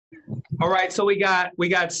All right, so we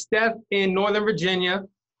got Steph in Northern Virginia.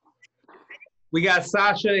 We got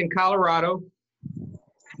Sasha in Colorado.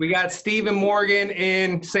 We got Steve and Morgan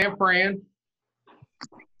in San Francisco.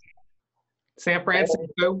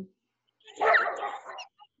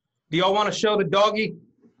 Do y'all want to show the doggy?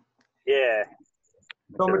 Yeah.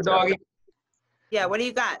 Show me the doggy. Yeah, what do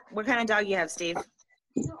you got? What kind of dog you have, Steve?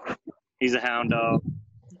 He's a hound dog.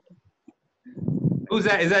 Who's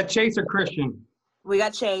that? Is that Chase or Christian? We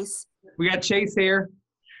got Chase. We got Chase here.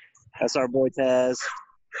 That's our boy Taz.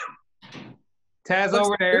 Taz Looks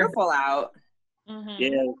over there. beautiful out. Yeah.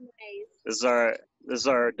 This is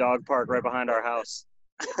our dog park right behind our house.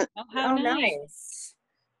 Oh, how nice. Nice.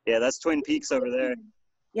 Yeah, that's Twin Peaks over there.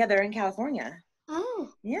 Yeah, they're in California. Oh.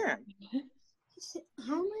 Yeah.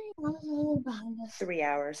 How many hours are they behind us? 3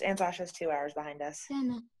 hours. And Sasha's 2 hours behind us.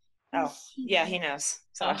 Then, Oh, yeah, he knows.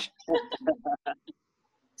 Sasha.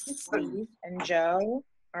 Steve and Joe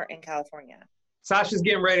are in California. Sasha's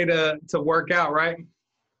getting ready to work out, right?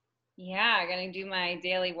 Yeah, I'm going to do my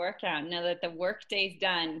daily workout now that the work day's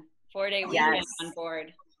done. 4-day Yes. weekend on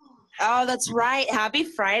board. Oh, that's right. Happy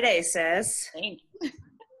Friday, sis. Thanks.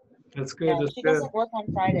 That's good. Yeah, That's she good. doesn't work on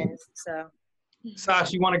Fridays, so.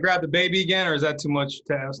 Sasha, you want to grab the baby again, or is that too much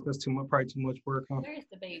to ask? That's probably too much work, huh? Where's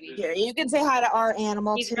the baby? Here, you can say hi to our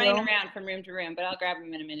animal, He's too. running around from room to room, but I'll grab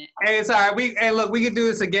him in a minute. Hey, it's all right. Hey, look, we can do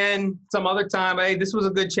this again some other time. Hey, this was a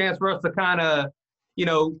good chance for us to kind of,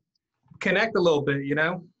 connect a little bit,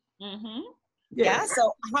 Mm-hmm. Yeah,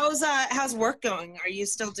 so how's work going? Are you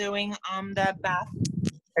still doing the bath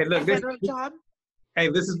Hey, look, this job?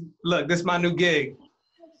 is my new gig.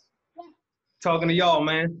 Talking to y'all,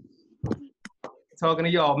 man. Talking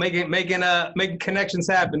to y'all, making connections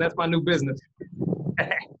happen. That's my new business.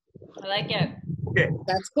 I like it. Yeah.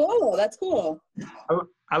 That's cool. That's cool.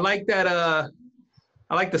 I like that. I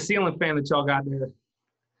like the ceiling fan that y'all got there.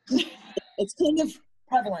 It's kind of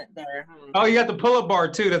prevalent there. Oh, you got the pull-up bar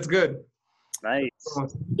too. That's good. Nice.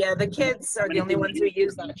 Yeah, the kids are the only ones who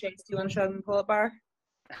use that. Chase, do you want to show them the pull-up bar?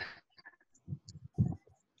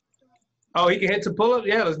 Oh, he can hit some pull-up.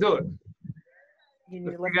 Yeah, let's do it. You need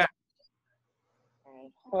to We lift. got-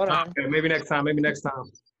 Hold on. Okay, maybe next time.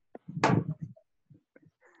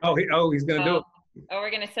 Oh, he's gonna do it. Oh, we're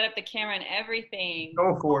going to set up the camera and everything.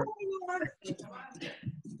 Go for it.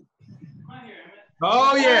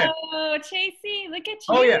 Oh yeah. Oh, Chasey, look at you.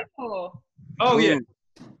 Oh, yeah. Oh yeah.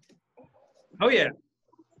 Oh yeah.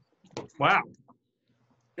 Wow.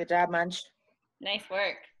 Good job, Munch. Nice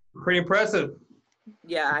work. Pretty impressive.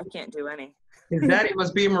 Yeah, I can't do any. His daddy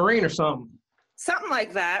must be a Marine or something. Something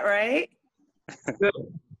like that, right? Good.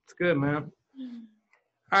 It's good, man.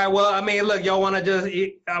 All right. Well, I mean, look, y'all want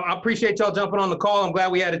to I appreciate y'all jumping on the call. I'm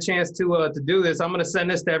glad we had a chance to do this. I'm going to send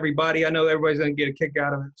this to everybody. I know everybody's going to get a kick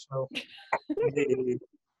out of it. So.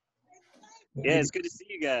 Yeah, it's good to see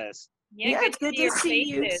you guys. Yeah, it's good to your see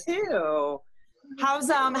you faces. too.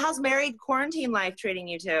 How's married quarantine life treating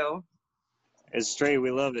you two? It's straight.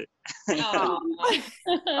 We love it. Aw.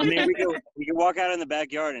 I mean, we can walk out in the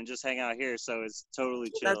backyard and just hang out here, so it's totally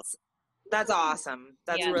chill. That's awesome.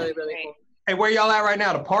 That's Yeah, really that's really great. cool. Hey, where y'all at right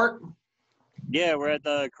now? The park? Yeah, we're at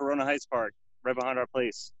the Corona Heights Park, right behind our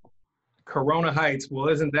place. Corona Heights. Well,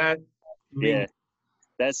 isn't that? Yeah,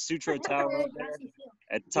 that's Sutro Tower over there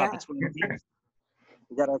at the top of Twin Peaks.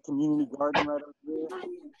 We got our community garden right over there.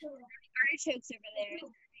 Artichokes over there.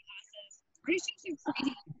 It's pretty awesome. Artichokes are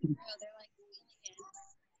crazy. They're like,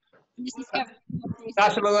 just discovered.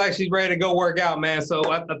 Sasha looks like she's ready to go work out, man. So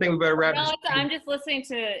I think we better wrap No, this. I'm just listening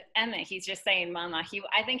to Emmett. He's just saying, Mama.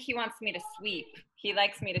 I think he wants me to sweep. He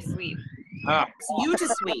likes me to sweep. Ah. It's you to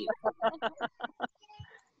sweep.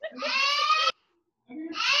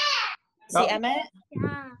 See Oh. Emmett?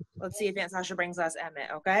 Yeah. Let's see if Aunt Sasha brings us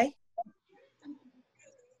Emmett, okay?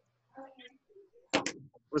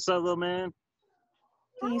 What's up, little man?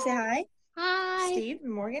 Can you say hi? Hi. Steve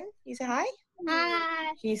and Morgan, can you say hi?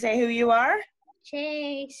 Hi. Can you say who you are?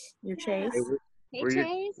 Chase. You're Chase. Hey, Hey, we're, your,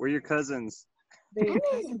 Chase. we're your cousins. They're your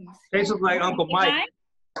cousins. Chase looks like Uncle Mike. Hi.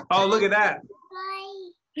 Oh, look at that.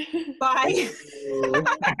 Bye. Bye. You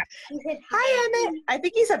said Hi, Emmett. I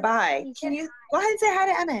think he said bye. Can you go ahead and say hi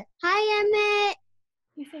to Emmett? Hi, Emmett.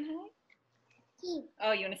 You said hi?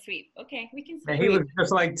 Oh, you want to sweep? Okay, we can And sweep. he looks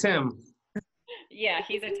just like Tim. Yeah,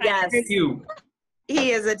 he's a tiny. Yes. Thank you.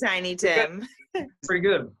 He is a tiny Tim. Pretty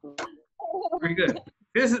good. Pretty good.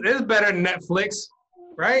 This is better than Netflix,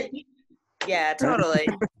 right? Yeah, totally.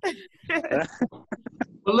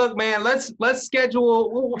 But look, man, let's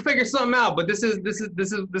schedule. We'll figure something out. But this was good.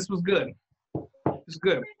 This is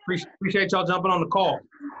good. Appreciate y'all jumping on the call.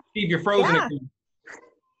 Steve, you're frozen Yeah. again.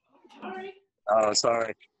 Oh,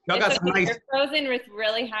 sorry. Y'all got It's some okay. nice. You're frozen with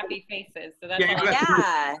really happy faces, so that's Yeah, all. you got some-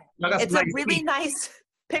 Yeah, y'all got it's some a nice really teeth. nice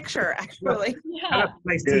picture, actually. Y'all Yeah. got some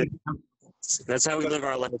nice Good. teeth. That's how we live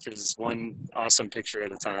our life, is one awesome picture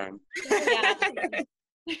at a time. Yeah.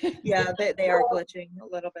 Yeah, they are glitching a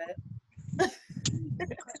little bit. All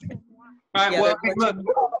right, Yeah, well, they're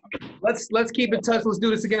look, let's keep in touch. Let's do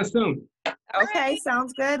this again soon. Okay,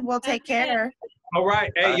 sounds good. We'll take care. All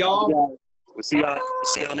right, hey y'all, We'll see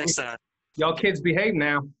y'all next time. y'all kids behave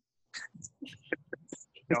now.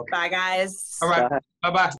 Bye, guys. All right, bye bye.